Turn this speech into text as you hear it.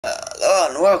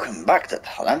And welcome back to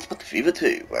Landspotter Fever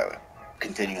 2, where we're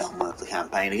continuing on with the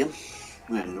campaign again.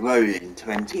 We're in the Rolling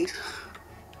 20s.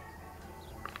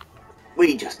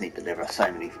 We just need to deliver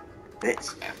so many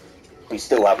bits. We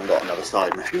still haven't got another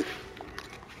side mission.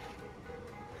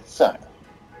 So,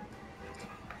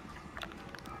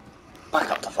 back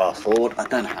up to fast forward. I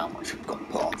don't know how much we've got to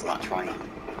put onto that train.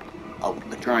 Oh,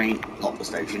 the train, not the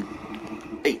station.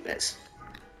 8 bits.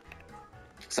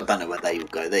 So I don't know where they will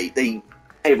go.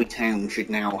 Every town should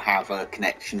now have a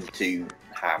connection to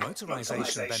have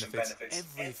motorisation benefits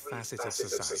every facet of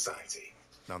society.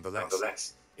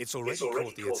 Nonetheless, it's already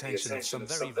caught the attention of some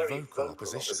very vocal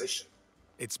opposition.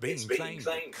 It's being claimed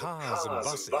that cars and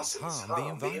buses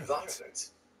harm the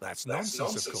environment. That's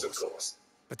nonsense, of course.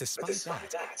 But despite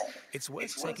that, it's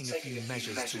worth taking a few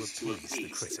measures to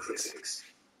appease the critics.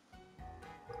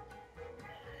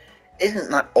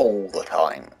 Isn't that all the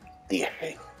time the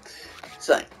issue?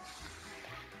 So,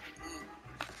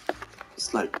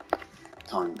 slow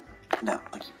time now.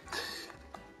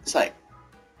 So,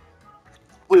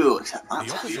 we will accept that.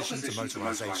 The opposition to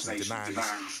motorisation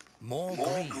demands more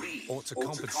green ought to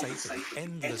compensate for the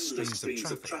endless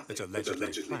streams of traffic that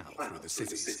allegedly plough through the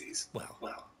cities.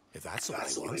 Well, if that's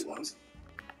all they want.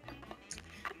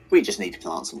 We just need to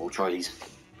plant some more trees,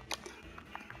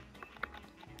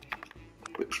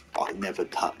 which I never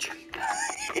touch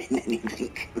in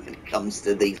anything when it comes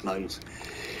to these modes.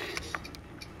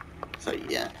 So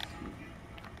yeah.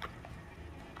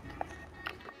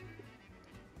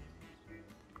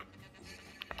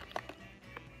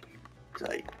 So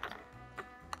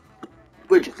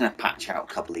we're just going to patch out a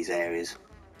couple of these areas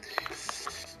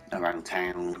around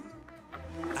town.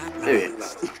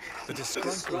 The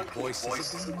disgruntled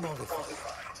voices have been modified.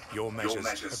 Your measures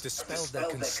have dispelled their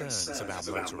concerns about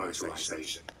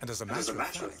motorisation. And as a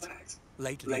matter of fact,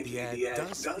 lately the air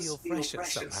does feel fresher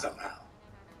somehow.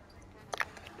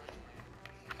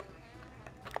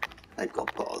 They've got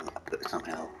to put on that bit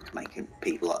somehow to make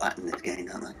people like that in this game,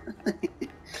 don't they?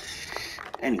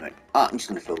 Anyway, I'm just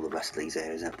going to fill the rest of these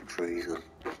areas out with trees.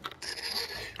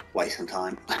 Waste some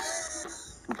time.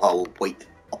 I'll wait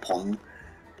upon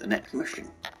the next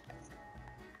mission.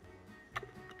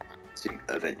 To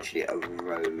eventually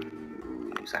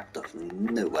arose out of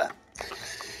nowhere.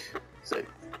 So,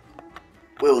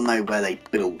 we'll know where they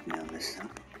build now this time.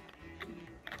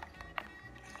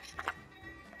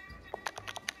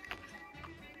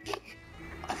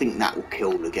 I think that will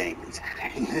kill the game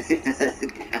in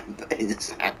the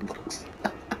sandbox.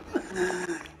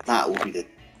 That will be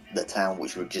the town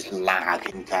which would just lag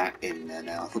in there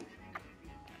now.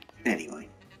 Anyway,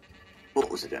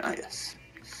 what was it? Oh, yes.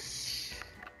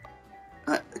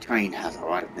 The train has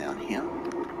arrived down here.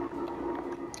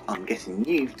 I'm guessing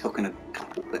you've taken a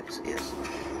couple bits, yes,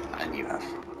 and you have.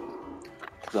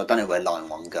 Because I don't know where line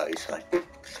 1 goes, so.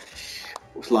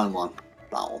 What's line 1?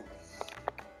 That one.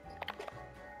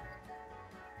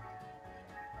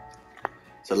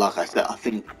 So like I said, I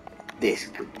think this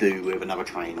could do with another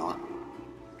train on it,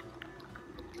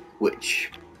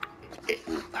 which it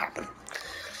will happen.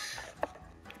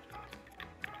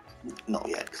 Not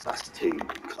yet, because that's too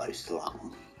close to that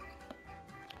one.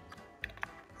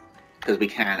 Because we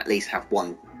can at least have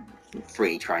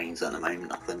 3 trains at the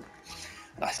moment, I think.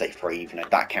 And I say 3, even though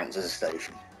that counts as a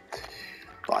station.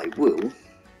 But I will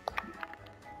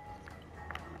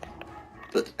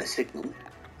put a signal,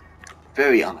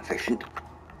 very inefficient,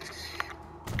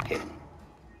 here,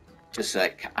 just so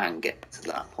it can get to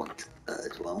that point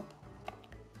as well.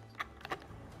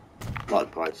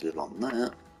 Likewise with on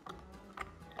there.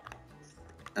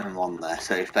 And one there,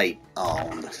 so if they are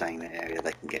on the same area,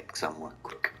 they can get somewhere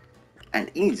quick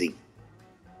and easy.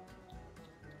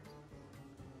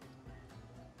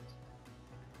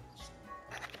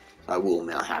 So I will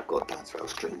admit I have got Dad's rail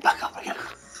string back up again.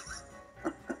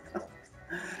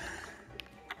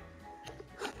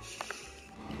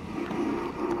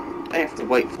 They have to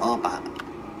wait far back.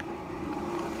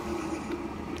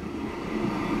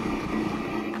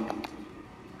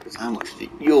 Because how much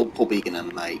you're probably going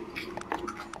to make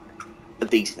a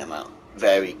decent amount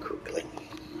very quickly.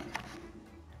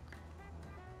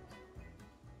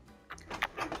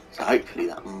 So hopefully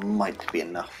that might be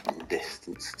enough on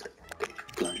distance to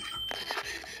get going.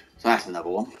 So that's another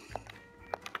one.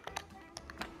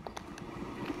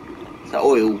 So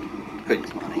oil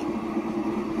prints money.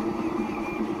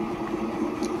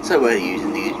 So we're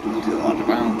using these to our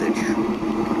advantage.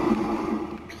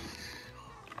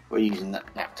 We're using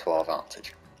that to our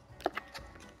advantage.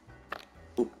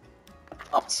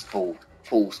 Up to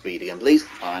full speed again, please.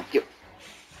 Thank you.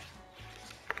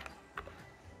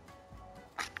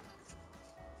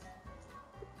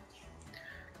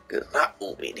 Because that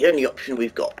will be the only option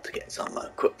we've got to get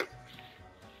somewhere quick.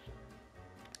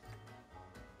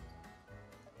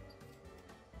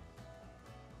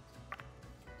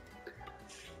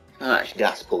 And actually,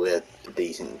 that's probably a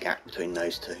decent gap between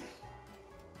those two.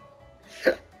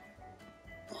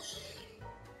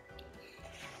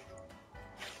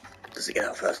 Does it get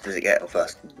out first? Does it get out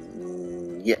first?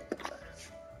 Yep.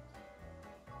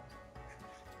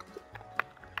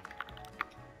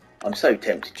 I'm so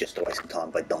tempted just to waste some time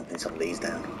by dumping some of these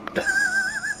down.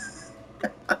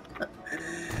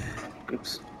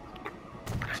 Oops.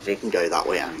 Actually, you can go that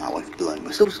way and that way for blowing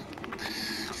whistles.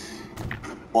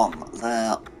 One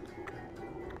there.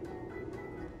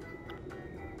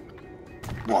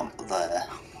 One there.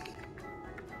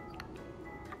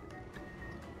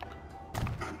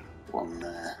 One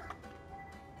there.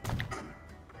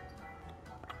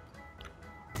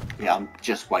 Yeah, I'm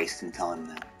just wasting time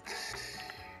now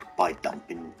by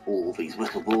dumping all these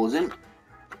whistle boards in.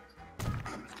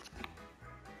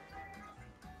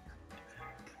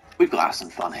 We've got to have some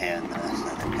fun here and there,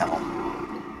 so come on.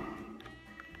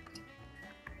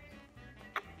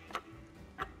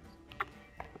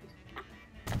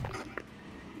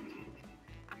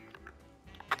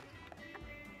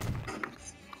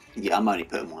 Yeah, I'm only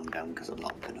putting one down because I'm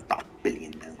not putting about a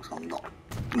billion down, so I'm not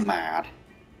mad.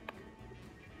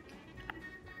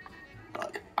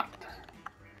 Like that.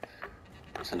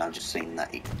 So now I've just seen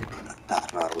that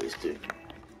that railway is doing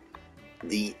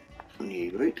the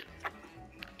new route.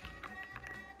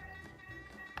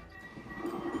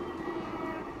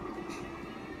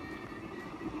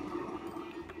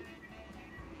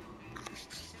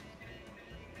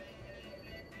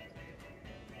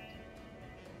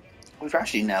 We've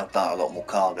actually now done a lot more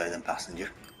cargo than passenger.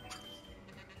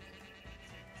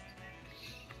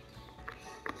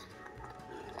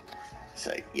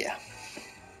 So yeah.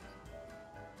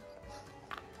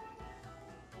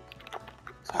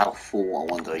 So how full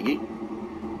I wonder are you?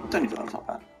 Don't even know, it's not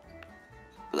bad.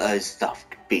 But there's stuff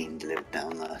being delivered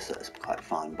down there, so it's quite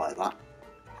fine by that.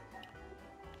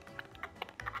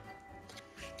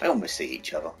 They almost see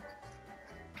each other.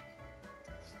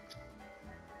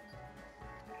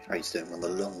 How you doing on the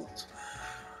long ones?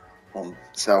 From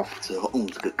south to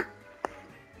Ormskirk.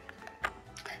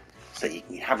 So you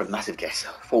can have a massive guess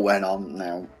for when I'm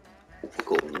now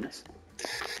recording this.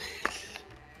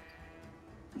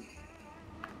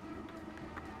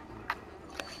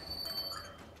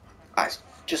 It's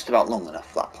just about long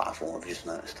enough, that platform, I've just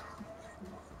noticed.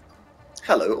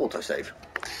 Hello, autosave.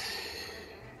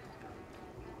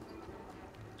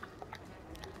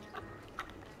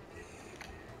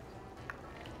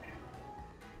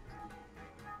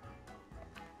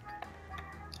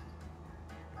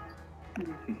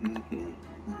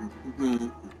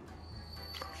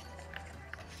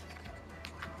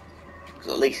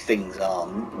 So at least things are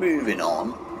moving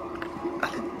on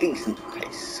at a decent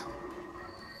pace.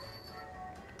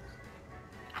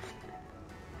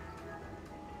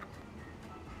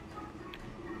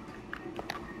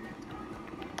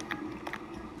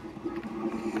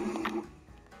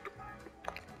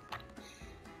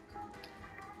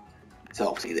 So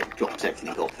obviously it drops everything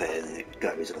off here and it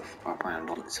goes off around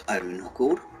on its own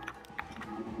accord.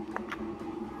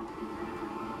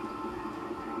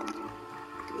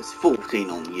 There's 14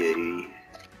 on you.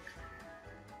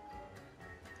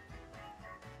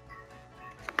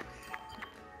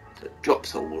 So it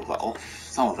drops all of that off.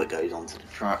 Some of it goes onto the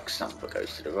truck, some of it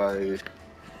goes to the road.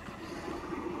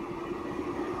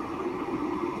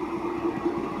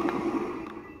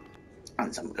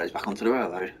 And some of it goes back onto the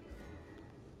railroad.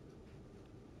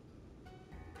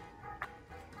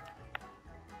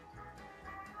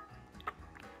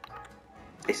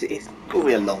 It's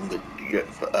probably a longer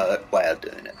way of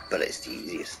doing it, but it's the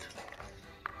easiest.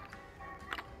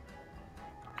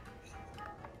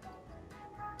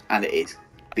 And it is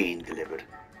being delivered.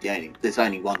 There's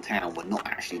only one town we're not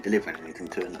actually delivering anything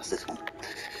to, and that's this one.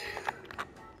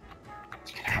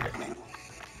 You can have it now.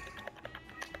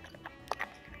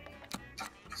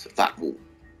 So that will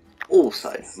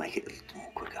also make it a little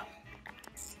more quicker.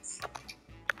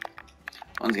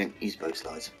 Once again, use both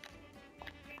sides.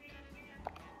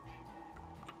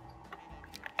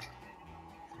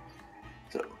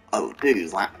 So I will do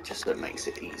that just so it makes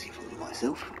it easy for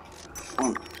myself.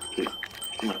 1, 2,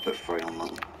 I'm going to put 3 on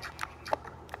that.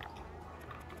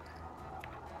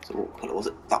 So what colour was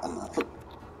it? That one there.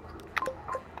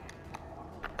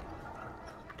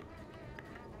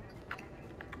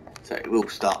 So we'll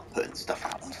start putting stuff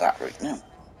out onto that route now.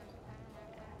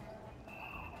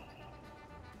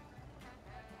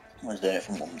 I was doing it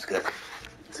from Ormskirk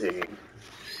to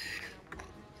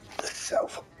the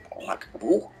south like the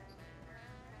wall.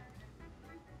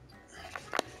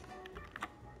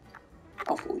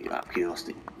 How for you out of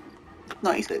curiosity?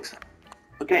 96.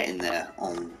 We're getting there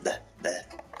on there,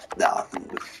 I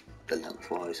think, with the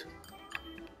lengthwise.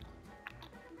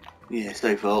 Yeah,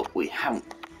 so far we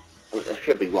haven't. Well, there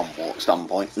should be one more at some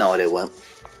point. No, there won't.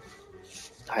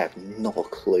 I have not a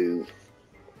clue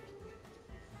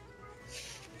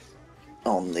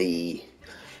on the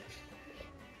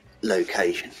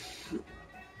location.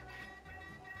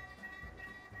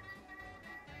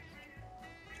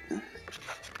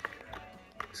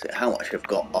 So how much I've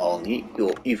got on you?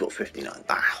 You've got 59.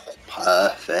 Ah,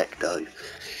 perfecto.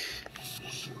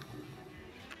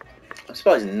 I'm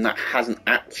surprised that hasn't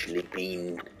actually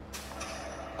been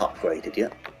upgraded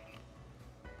yet.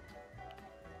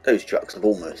 Those trucks have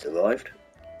almost arrived.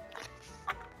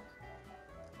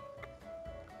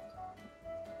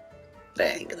 They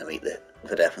ain't gonna meet the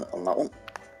definite on that one.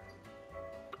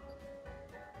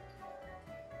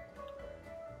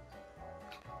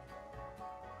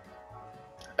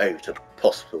 Over to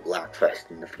possible Lagfest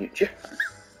in the future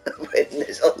when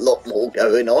there's a lot more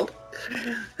going on.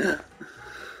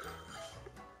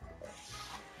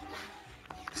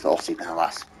 So obviously now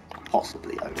that's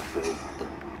possibly overfilled the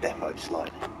depot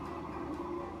slightly.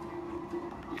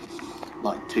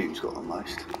 Line 2's got the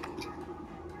most.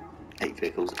 8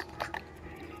 vehicles.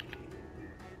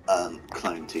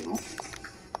 Clone 2 more.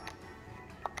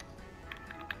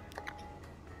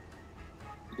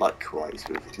 Likewise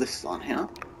with this line here.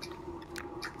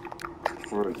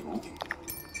 3 more.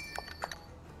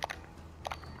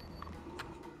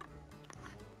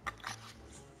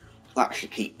 That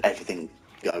should keep everything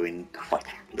going quite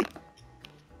happily.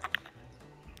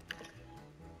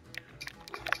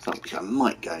 Something which I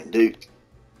might go and do.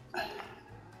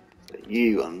 But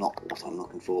you are not what I'm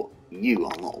looking for. You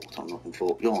are not what I'm looking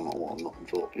for. You're not what I'm looking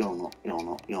for. You're not.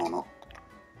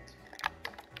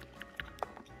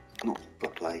 Not the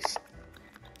place.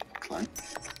 Clone.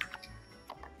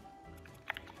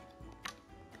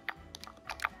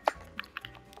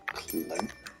 Clone.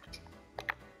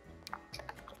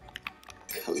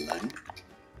 Clone.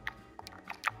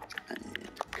 And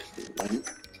clone.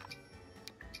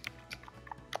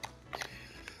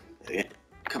 There we go.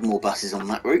 A couple more buses on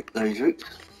that route, those routes.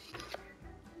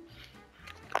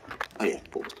 Oh yeah,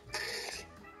 paused.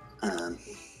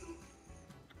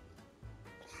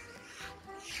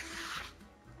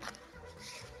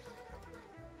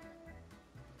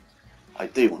 I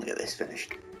do want to get this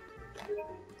finished.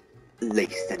 At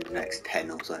least in the next 10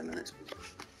 or so minutes.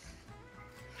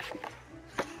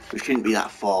 We shouldn't be that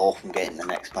far off from getting the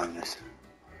next bonus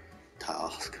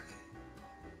task.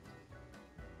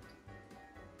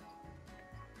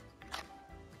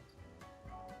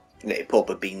 It'd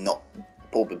probably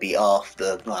be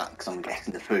after that, because I'm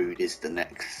guessing the food is the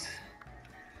next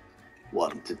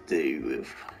one to do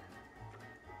with.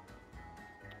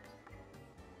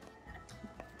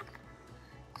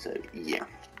 So yeah,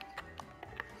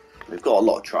 we've got a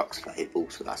lot of trucks for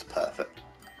Hibble, so that's perfect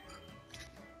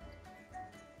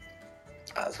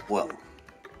as well.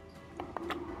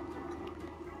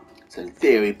 So in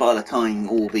theory, by the time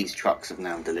all these trucks have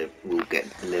now delivered, would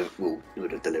have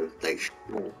delivered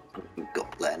what we've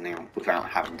got there now without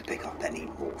having to pick up any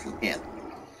more from here.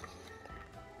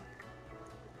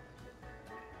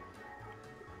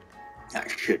 That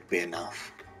should be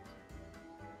enough.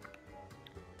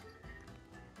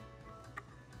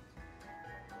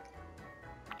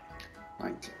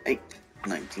 $98,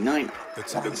 $99. The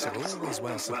tanks are always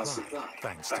well supplied,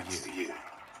 thanks to you.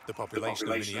 The population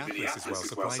of Minneapolis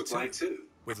is well supplied too,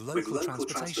 with local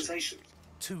transportation.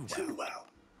 Too well.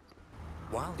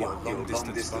 While your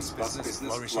long-distance bus business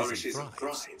flourishes and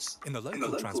thrives, in the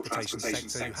local transportation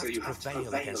sector you have to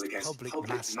prevail against public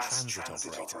mass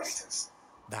transit operators.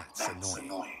 That's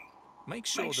annoying. Make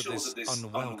sure that this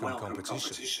unwelcome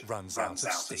competition runs out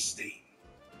of steam.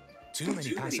 Too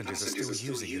many passengers are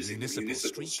still using municipal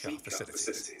streetcar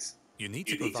facilities. You need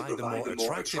to provide a more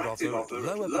attractive offer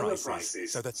at lower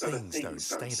prices so that things don't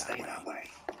stay that way.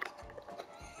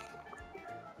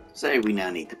 So we now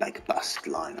need to make a bus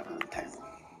line around town.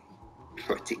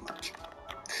 Pretty much.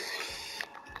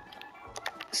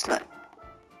 So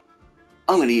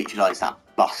I'm going to utilise that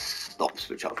bus stops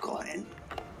which I've got in.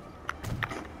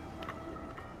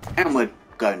 And we're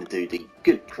going to do the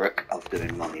good trick of doing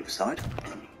them on either side.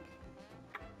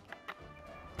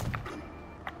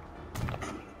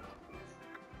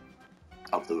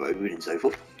 Of the road and so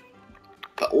forth.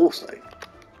 But also,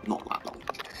 not that long.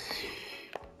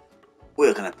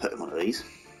 We're going to put one of these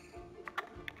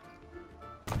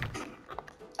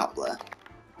up there,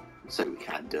 so we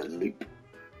can do a loop.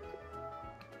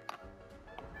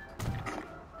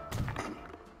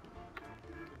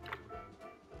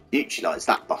 utilise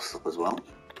that bus stop as well.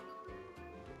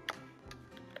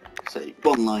 So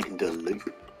one line can do a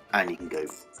loop, and you can go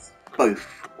both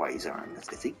ways around the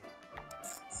city,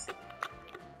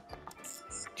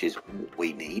 which is what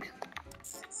we need.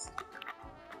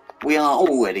 We are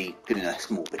already doing a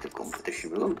small bit of competition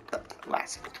with them, but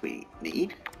that's what we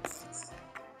need.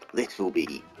 This will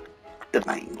be the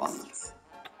main one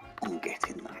on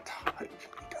getting that hopefully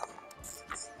done.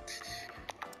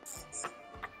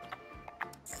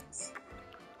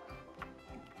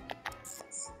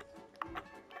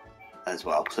 As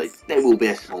well, so there will be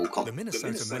a small The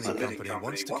Minnesota Milling Company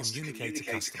wants to communicate to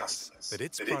customers that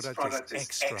its product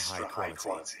is extra high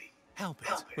quality. Help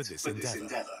it with this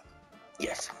endeavour.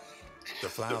 Yes. The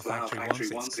flour factory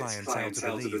wants its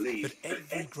clientele to believe that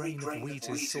every grain of wheat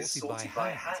is sorted by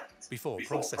hand before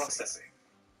processing.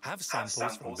 Have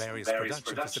samples from various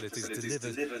production facilities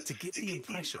delivered to give the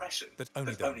impression that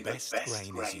only the best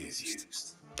grain is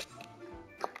used.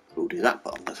 We'll do that,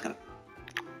 but I'm just going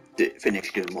to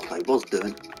finish doing what I was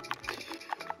doing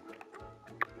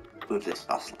with this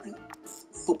bus line.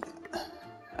 Boom.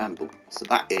 And boom. So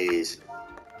that is,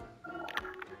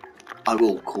 I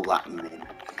will call that Min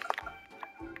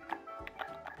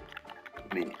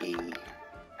E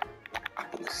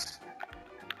Apples.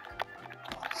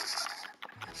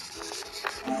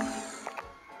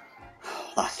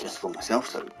 That's just for myself,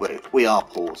 so we are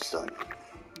paused, so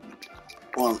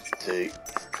 1, 2,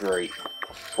 3,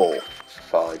 4,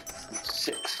 5,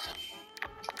 6.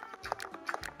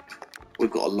 We've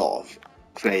got a lot of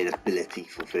availability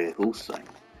for vehicles, so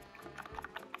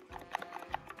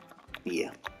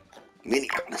yeah.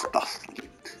 Minneapolis bus.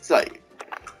 So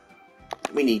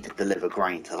we need to deliver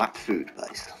grain to that food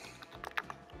place.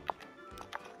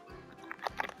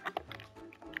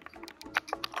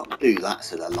 I'll do that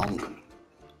so they're longer.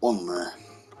 One there.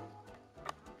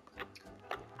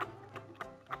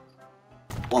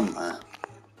 One there.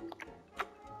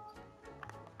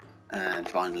 And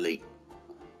finally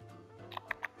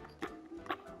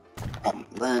on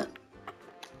there.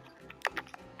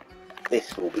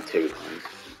 This will be 2 lines.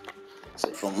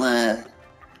 So from there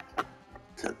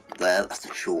to there, that's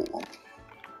a short one.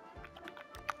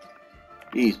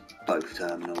 Use both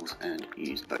terminals and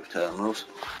use both terminals.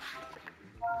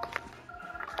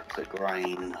 So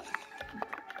grain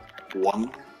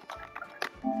 1.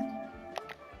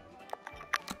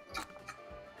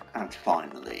 And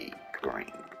finally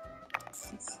grain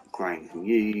from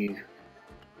you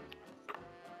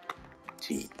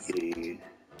to you.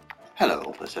 Hello,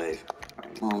 autosave.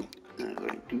 Grain 1, and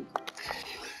grain 2.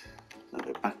 I'll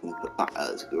go back and put that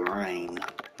as grain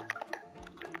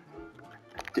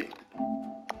 2.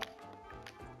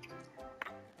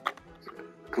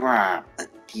 Grab a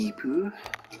depot.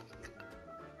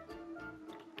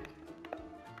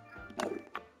 No,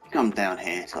 come down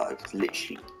here, so I've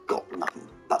literally got nothing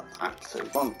but that. So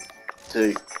 1,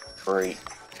 2, 3,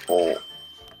 4,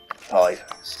 5,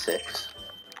 6.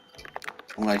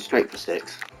 I'm going straight for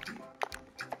 6.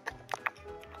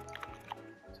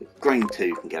 So grain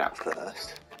 2 can get out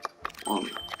first. 1,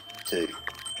 2,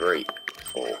 3,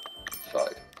 4,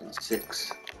 5, and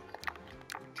 6.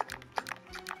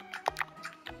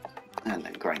 And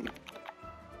then grain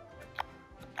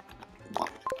 1.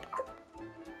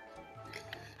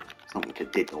 Something I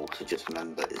did also just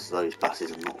remember is those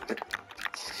buses are not red.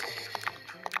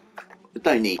 We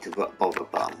don't need to bother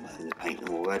button and paint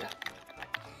them all red.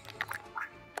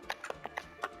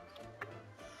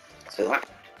 So that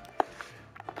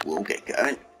will get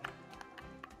going.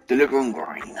 Deliver on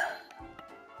grain.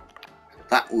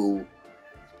 That will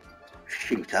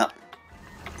shoot up.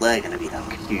 They're going to be a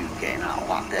queue getting out of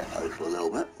that depot for a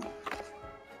little bit.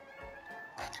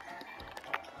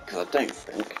 Because I don't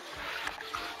think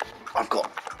I've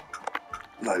got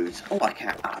roads. Oh, I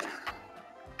can't add.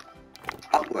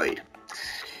 Upgrade.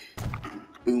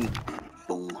 Boom,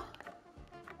 boom.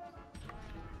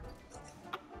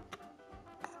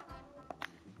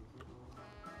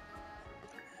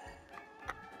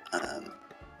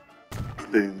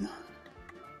 Boom.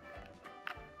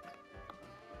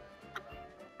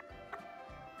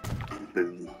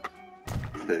 Boom.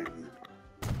 Boom.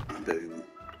 Boom.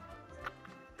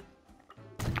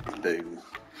 Boom.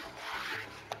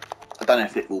 I don't know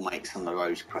if it will make some of the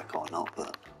roads quicker or not,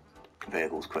 but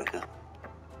vehicles quicker.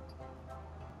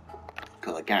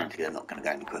 Because I guarantee they're not going to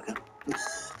go any quicker.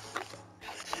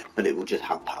 But it will just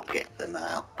help out get them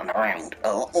out and around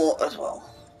a lot more as well.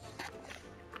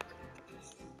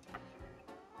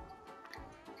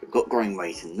 So we've got grain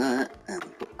waiting there, and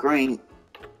we've got grain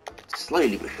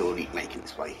slowly but surely making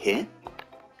its way here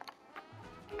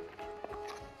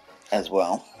as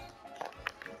well.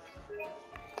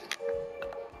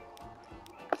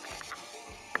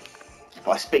 If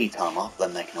I speed time up,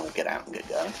 then they can all get out and get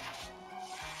going.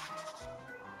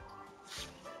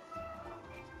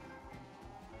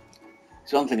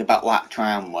 So one thing about that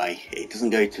tramway, it doesn't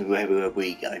go to wherever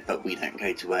we go, but we don't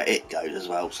go to where it goes as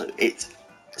well. So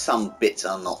some bits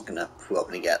are not going to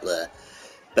probably get there,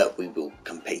 but we will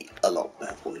compete a lot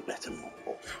better, probably better more.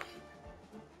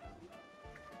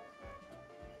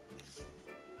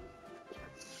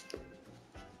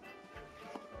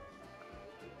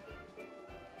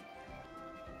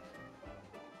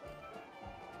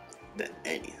 Than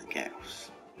anything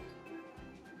else.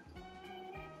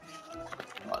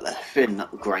 Right, they're filling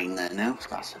up the grain there now, so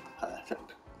that's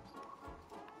perfect.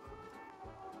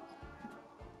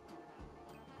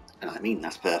 And I mean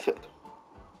that's perfect.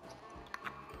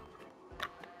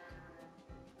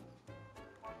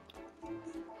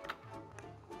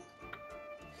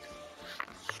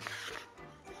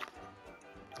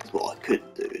 So what I could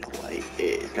do in a way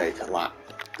is go to that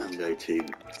and go to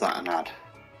that and add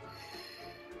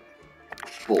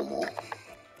 4 more.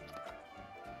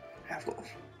 I've got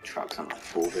trucks and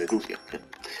 4 vehicles, yeah, okay.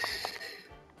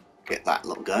 Get that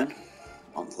lot going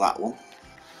onto that one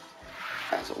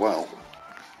as well.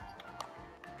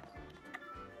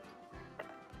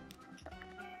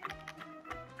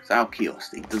 So out of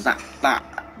curiosity, does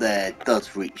that there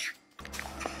does reach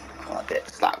quite a bit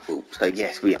of that rule. So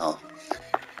yes, we are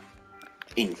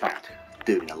in fact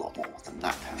doing a lot more than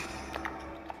that.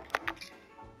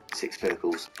 6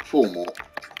 vehicles, 4 more.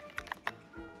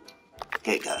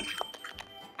 Get going.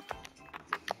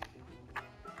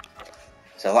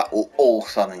 So that will all of a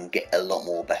sudden get a lot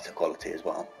more better quality as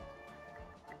well.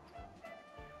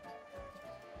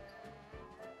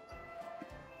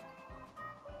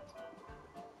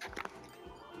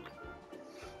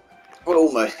 We're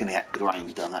almost going to get the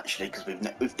grain done actually, because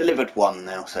we've delivered 1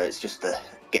 now, so it's just to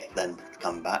get them to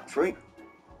come back through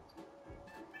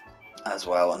as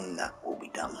well, and that will be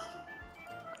done.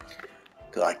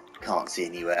 Because I can't see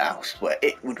anywhere else where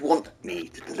it would want me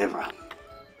to deliver.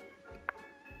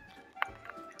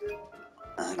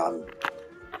 And I'm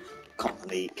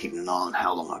constantly keeping an eye on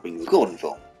how long I've been recording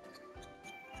for.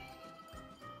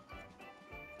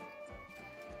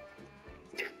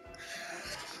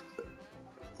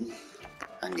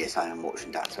 And yes, I am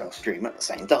watching Daxwell stream at the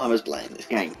same time as playing this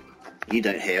game. You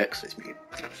don't hear it because it's mute.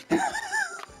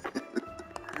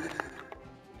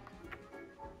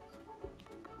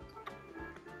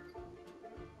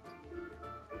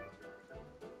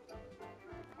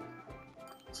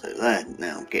 So they're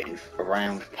now getting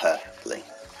around perfectly.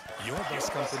 Your bus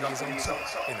company is on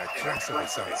top, in a class of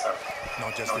its own.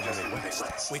 Not just in the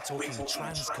Midwest, we're talking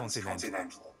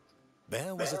transcontinental.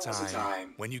 There was a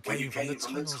time when you came from the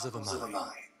tunnels of a mine.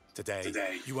 Today,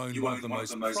 you own one of the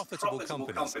most profitable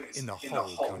companies in the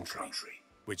whole country,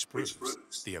 which proves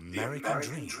the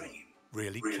American dream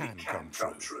really can come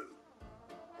true.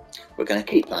 We're going to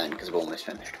keep playing because we're almost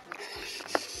finished.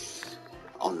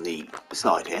 On the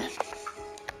side here.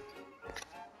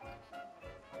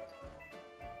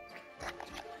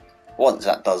 Once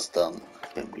that does done,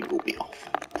 then we will be off.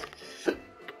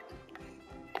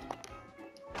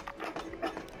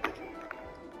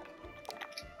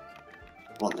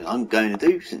 One thing I'm going to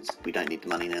do, since we don't need the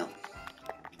money now,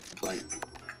 play.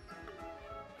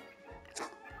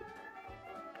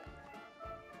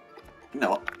 You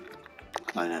know what?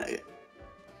 No.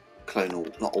 Clone all,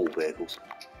 not all vehicles.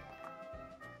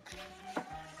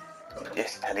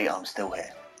 Yes, Telly, I'm still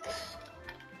here.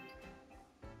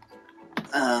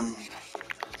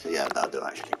 So yeah, that'll do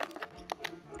actually.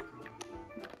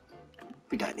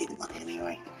 We don't need the money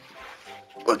anyway.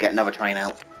 We'll get another train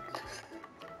out.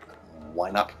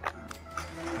 Why not?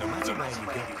 No matter where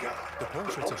you go, the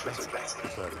portrait of Betty, the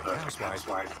perfect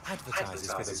housewife,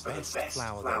 advertises for the best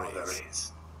flower there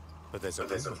is. But there's a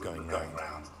rumor going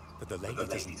round that the lady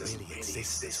doesn't really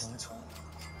exist at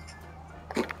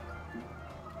all.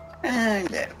 And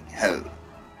there we go.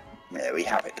 There we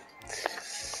have it.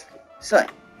 So,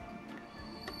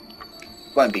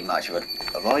 won't be much of a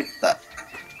ride, but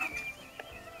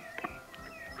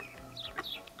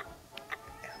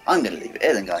I'm going to leave it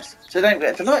here then, guys. So don't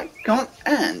forget to like, comment,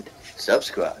 and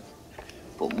subscribe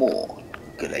for more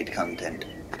Good Aid content.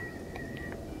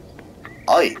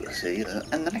 I will see you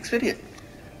in the next video.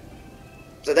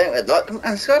 So don't forget to like, comment,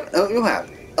 and subscribe, and I hope you have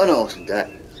an awesome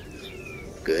day.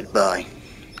 Goodbye.